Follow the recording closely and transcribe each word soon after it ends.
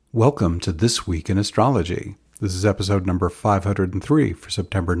Welcome to This Week in Astrology. This is episode number 503 for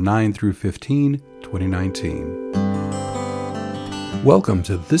September 9 through 15, 2019. Welcome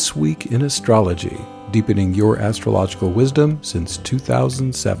to This Week in Astrology, deepening your astrological wisdom since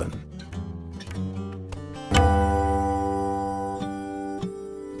 2007.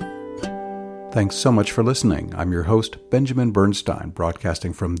 Thanks so much for listening. I'm your host, Benjamin Bernstein,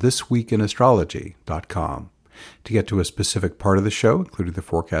 broadcasting from thisweekinastrology.com. To get to a specific part of the show, including the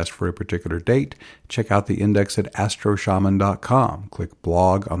forecast for a particular date, check out the index at astroshaman.com. Click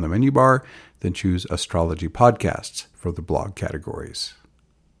blog on the menu bar, then choose Astrology Podcasts for the blog categories.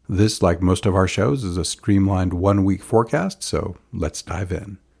 This, like most of our shows, is a streamlined one-week forecast, so let's dive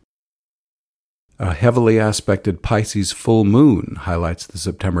in. A heavily aspected Pisces full moon highlights the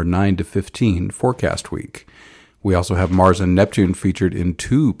September 9 to 15 forecast week. We also have Mars and Neptune featured in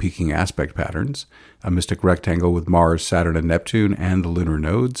two peaking aspect patterns, a mystic rectangle with Mars, Saturn, and Neptune and the lunar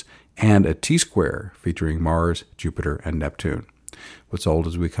nodes, and a T-square featuring Mars, Jupiter, and Neptune. What's old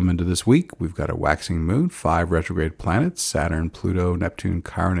as we come into this week, we've got a waxing moon, 5 retrograde planets, Saturn, Pluto, Neptune,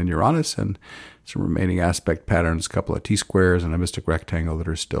 Chiron, and Uranus, and some remaining aspect patterns, a couple of T-squares, and a mystic rectangle that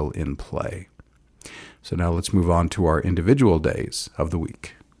are still in play. So now let's move on to our individual days of the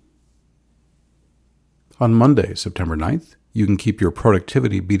week. On Monday, September 9th, you can keep your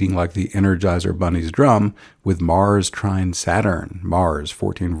productivity beating like the Energizer Bunny's drum with Mars trine Saturn, Mars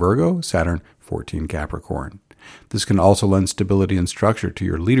 14 Virgo, Saturn 14 Capricorn. This can also lend stability and structure to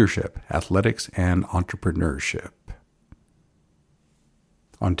your leadership, athletics, and entrepreneurship.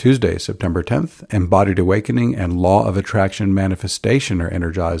 On Tuesday, September 10th, embodied awakening and law of attraction manifestation are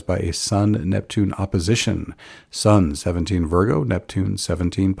energized by a Sun-Neptune opposition, Sun 17 Virgo, Neptune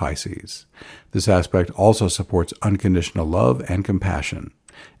 17 Pisces. This aspect also supports unconditional love and compassion.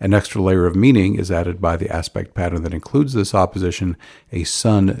 An extra layer of meaning is added by the aspect pattern that includes this opposition, a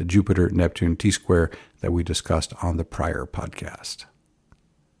Sun-Jupiter-Neptune T-square that we discussed on the prior podcast.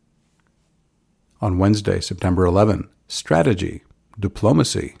 On Wednesday, September 11, strategy,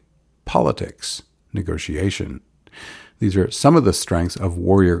 diplomacy, politics, negotiation. These are some of the strengths of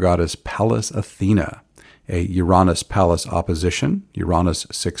warrior goddess Pallas Athena. A Uranus-Pallas opposition, Uranus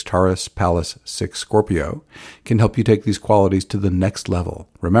 6 Taurus, Pallas 6 Scorpio, can help you take these qualities to the next level.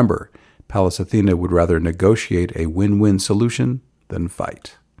 Remember, Pallas Athena would rather negotiate a win-win solution than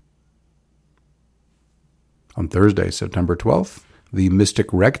fight. On Thursday, September 12th, the mystic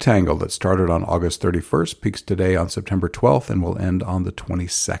rectangle that started on August 31st peaks today on September 12th and will end on the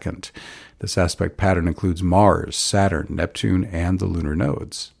 22nd. This aspect pattern includes Mars, Saturn, Neptune, and the lunar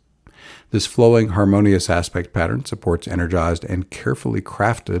nodes. This flowing, harmonious aspect pattern supports energized and carefully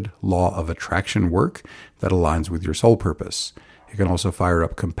crafted law of attraction work that aligns with your soul purpose. It can also fire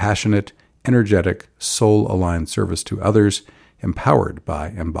up compassionate, energetic, soul-aligned service to others, empowered by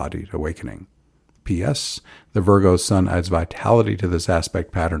embodied awakening. P.S. The Virgo Sun adds vitality to this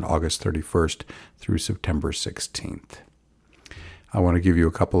aspect pattern August 31st through September 16th. I want to give you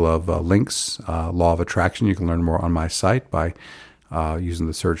a couple of links. Law of Attraction, you can learn more on my site by using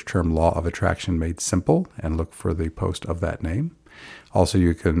the search term Law of Attraction Made Simple and look for the post of that name. Also,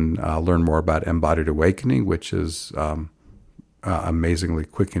 you can learn more about Embodied Awakening, which is amazingly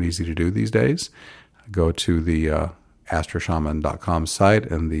quick and easy to do these days. Go to the astroshaman.com site,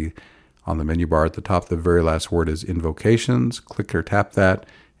 and on the menu bar at the top, the very last word is Invocations. Click or tap that,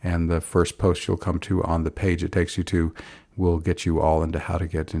 and the first post you'll come to on the page it takes you to will get you all into how to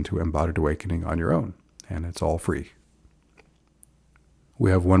get into Embodied Awakening on your own, and it's all free. We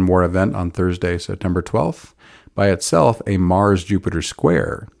have one more event on Thursday, September 12th. By itself, a Mars-Jupiter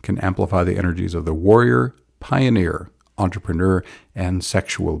square can amplify the energies of the warrior, pioneer, entrepreneur, and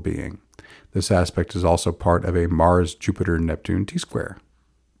sexual being. This aspect is also part of a Mars-Jupiter-Neptune T-square,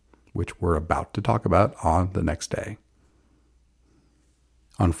 which we're about to talk about on the next day.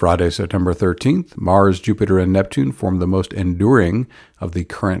 On Friday, September 13th, Mars, Jupiter, and Neptune form the most enduring of the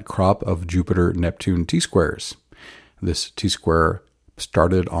current crop of Jupiter-Neptune T-squares. This T-square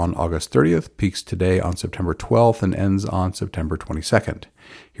started on August 30th, peaks today on September 12th, and ends on September 22nd.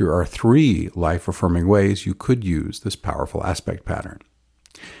 Here are 3 life-affirming ways you could use this powerful aspect pattern.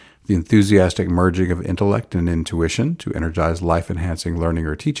 The enthusiastic merging of intellect and intuition to energize life-enhancing learning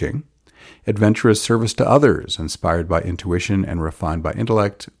or teaching, adventurous service to others inspired by intuition and refined by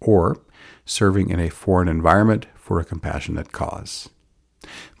intellect, or serving in a foreign environment for a compassionate cause.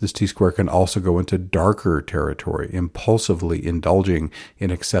 This T-square can also go into darker territory, impulsively indulging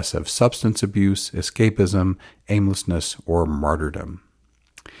in excessive substance abuse, escapism, aimlessness, or martyrdom.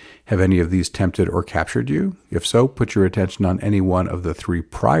 Have any of these tempted or captured you? If so, put your attention on any one of the 3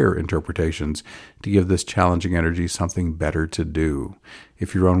 prior interpretations to give this challenging energy something better to do.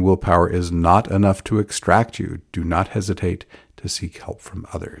 If your own willpower is not enough to extract you, do not hesitate to seek help from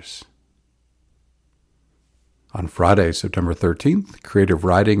others. On Friday, September 13th, creative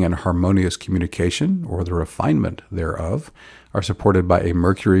writing and harmonious communication, or the refinement thereof, are supported by a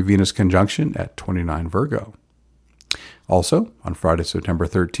Mercury-Venus conjunction at 29 Virgo. Also, on Friday, September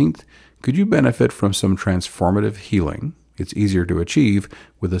 13th, could you benefit from some transformative healing? It's easier to achieve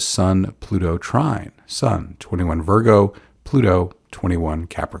with a Sun-Pluto trine. Sun, 21 Virgo, Pluto, 21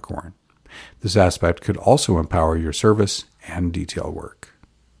 Capricorn. This aspect could also empower your service and detail work.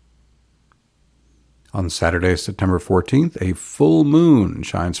 On Saturday, September 14th, a full moon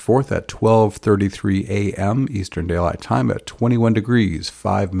shines forth at 12:33 a.m. Eastern Daylight Time at 21 degrees,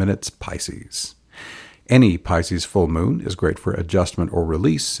 5 minutes Pisces. Any Pisces full moon is great for adjustment or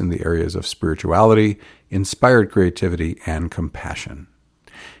release in the areas of spirituality, inspired creativity, and compassion.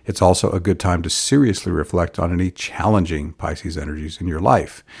 It's also a good time to seriously reflect on any challenging Pisces energies in your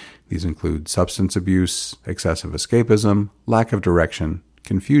life. These include substance abuse, excessive escapism, lack of direction,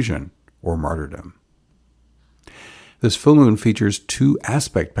 confusion, or martyrdom. This full moon features 2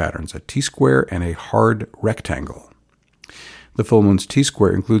 aspect patterns, a T-square and a hard rectangle. The full moon's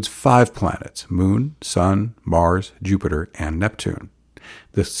T-square includes 5 planets: Moon, Sun, Mars, Jupiter, and Neptune.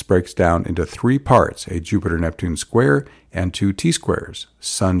 This breaks down into 3 parts, a Jupiter-Neptune square and 2 T-squares,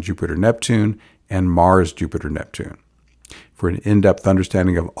 Sun-Jupiter-Neptune and Mars-Jupiter-Neptune. For an in-depth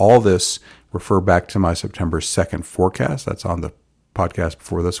understanding of all this, refer back to my September 2nd forecast. That's on the podcast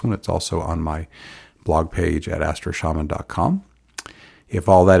before this one. It's also on my blog page at astroshaman.com. If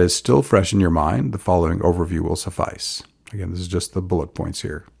all that is still fresh in your mind, the following overview will suffice. Again, this is just the bullet points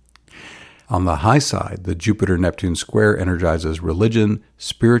here. On the high side, the Jupiter-Neptune square energizes religion,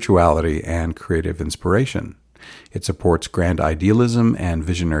 spirituality, and creative inspiration. It supports grand idealism and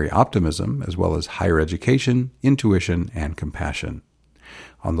visionary optimism, as well as higher education, intuition, and compassion.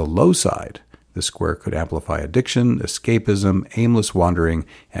 On the low side, the square could amplify addiction, escapism, aimless wandering,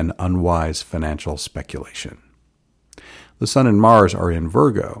 and unwise financial speculation. The Sun and Mars are in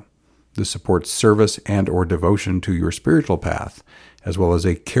Virgo. This supports service and or devotion to your spiritual path, as well as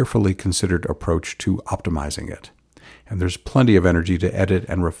a carefully considered approach to optimizing it. And there's plenty of energy to edit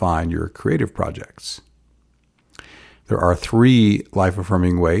and refine your creative projects. There are 3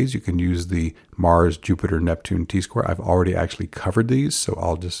 life-affirming ways you can use the Mars-Jupiter-Neptune T-square. I've already actually covered these, so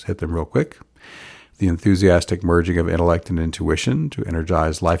I'll just hit them real quick. The enthusiastic merging of intellect and intuition to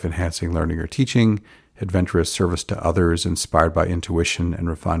energize life-enhancing learning or teaching, adventurous service to others inspired by intuition and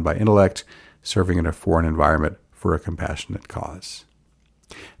refined by intellect, serving in a foreign environment for a compassionate cause.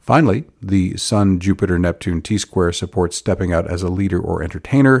 Finally, the Sun-Jupiter-Neptune T-square supports stepping out as a leader or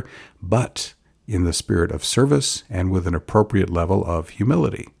entertainer, but in the spirit of service and with an appropriate level of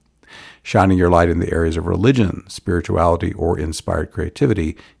humility. Shining your light in the areas of religion, spirituality, or inspired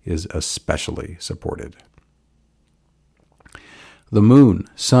creativity is especially supported. The Moon,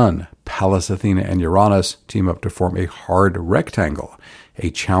 Sun, Pallas Athena, and Uranus team up to form a hard rectangle, a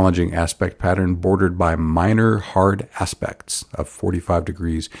challenging aspect pattern bordered by minor hard aspects of 45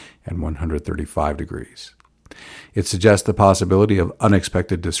 degrees and 135 degrees. It suggests the possibility of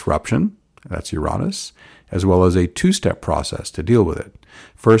unexpected disruption, that's Uranus, as well as a 2-step process to deal with it.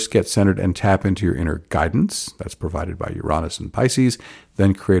 First, get centered and tap into your inner guidance, that's provided by Uranus and Pisces,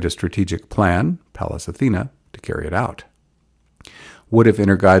 then create a strategic plan, Pallas Athena, to carry it out. What if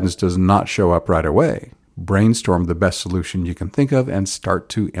inner guidance does not show up right away? Brainstorm the best solution you can think of and start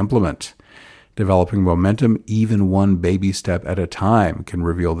to implement. Developing momentum, even one baby step at a time, can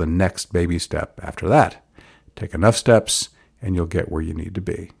reveal the next baby step after that. Take enough steps and you'll get where you need to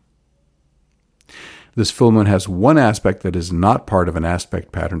be. This full moon has one aspect that is not part of an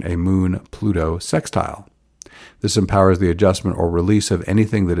aspect pattern, a Moon-Pluto sextile. This empowers the adjustment or release of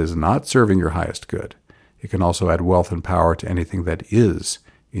anything that is not serving your highest good. It can also add wealth and power to anything that is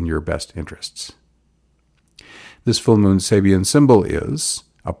in your best interests. This full moon Sabian symbol is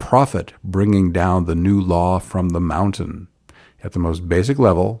a prophet bringing down the new law from the mountain. At the most basic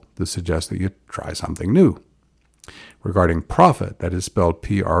level, this suggests that you try something new. Regarding prophet, that is spelled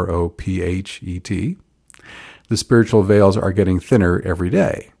Prophet, the spiritual veils are getting thinner every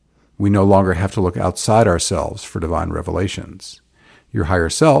day. We no longer have to look outside ourselves for divine revelations. Your higher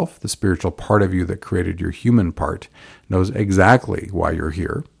self, the spiritual part of you that created your human part, knows exactly why you're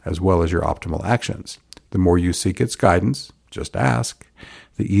here, as well as your optimal actions. The more you seek its guidance, just ask,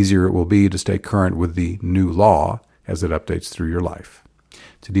 the easier it will be to stay current with the new law as it updates through your life.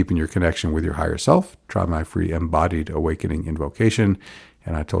 To deepen your connection with your higher self, try my free Embodied Awakening Invocation.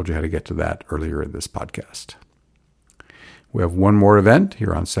 And I told you how to get to that earlier in this podcast. We have one more event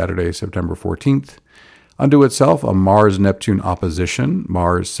here on Saturday, September 14th. Unto itself, a Mars-Neptune opposition,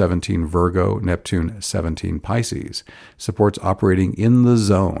 Mars 17 Virgo, Neptune 17 Pisces, supports operating in the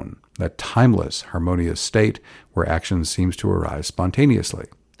zone, that timeless, harmonious state where action seems to arise spontaneously.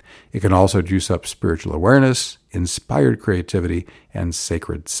 It can also juice up spiritual awareness, inspired creativity, and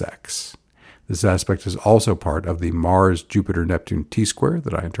sacred sex. This aspect is also part of the Mars-Jupiter-Neptune T-square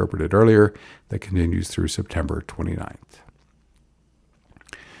that I interpreted earlier that continues through September 29th.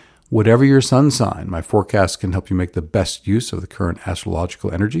 Whatever your sun sign, my forecast can help you make the best use of the current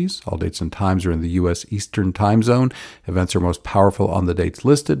astrological energies. All dates and times are in the U.S. Eastern Time Zone. Events are most powerful on the dates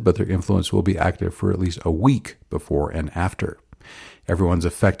listed, but their influence will be active for at least a week before and after. Everyone's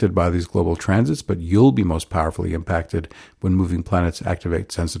affected by these global transits, but you'll be most powerfully impacted when moving planets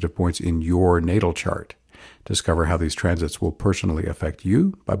activate sensitive points in your natal chart. Discover how these transits will personally affect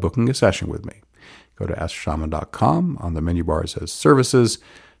you by booking a session with me. Go to astroshaman.com. On the menu bar it says Services,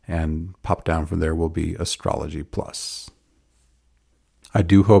 and pop down from there will be Astrology Plus. I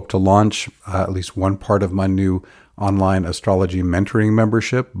do hope to launch at least one part of my new online astrology mentoring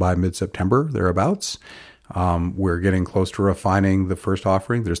membership by mid-September, thereabouts. We're getting close to refining the first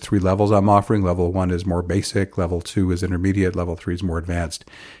offering. There's 3 levels I'm offering. Level 1 is more basic. Level 2 is intermediate. Level 3 is more advanced.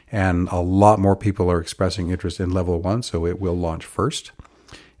 And a lot more people are expressing interest in level 1, so it will launch first.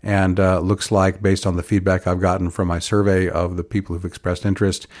 And looks like, based on the feedback I've gotten from my survey of the people who've expressed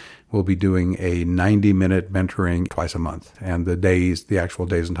interest, we'll be doing a 90-minute mentoring twice a month. And the actual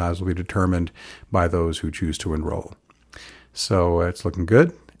days and times will be determined by those who choose to enroll. So it's looking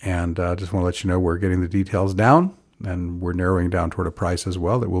good. And I just want to let you know we're getting the details down, and we're narrowing down toward a price as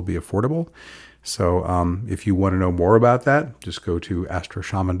well that will be affordable. So if you want to know more about that, just go to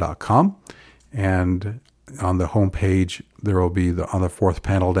astroshaman.com, and on the homepage, there will be on the 4th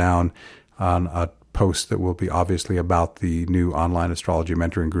panel down on a post that will be obviously about the new online astrology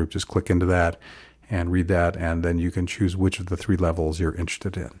mentoring group. Just click into that and read that, and then you can choose which of the 3 levels you're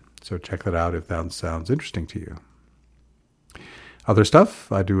interested in. So check that out if that sounds interesting to you. Other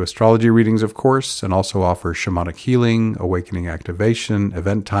stuff, I do astrology readings, of course, and also offer shamanic healing, awakening activation,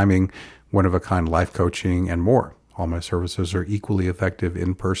 event timing, one-of-a-kind life coaching, and more. All my services are equally effective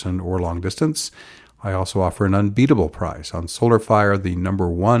in person or long distance. I also offer an unbeatable price on SolarFire, the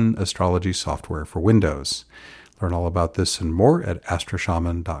 #1 astrology software for Windows. Learn all about this and more at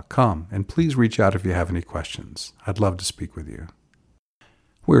astroshaman.com. And please reach out if you have any questions. I'd love to speak with you.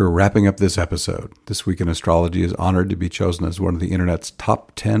 We're wrapping up this episode. This Week in Astrology is honored to be chosen as one of the Internet's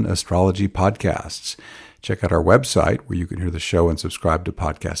top 10 astrology podcasts. Check out our website where you can hear the show and subscribe to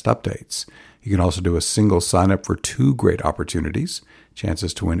podcast updates. You can also do a single sign-up for 2 great opportunities,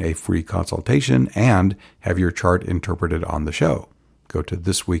 chances to win a free consultation and have your chart interpreted on the show. Go to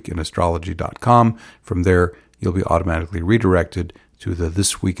thisweekinastrology.com. From there, you'll be automatically redirected to the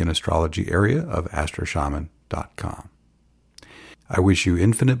This Week in Astrology area of astroshaman.com. I wish you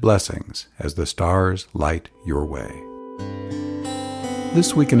infinite blessings as the stars light your way.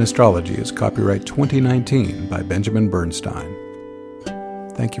 This Week in Astrology is copyright 2019 by Benjamin Bernstein.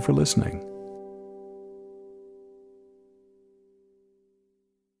 Thank you for listening.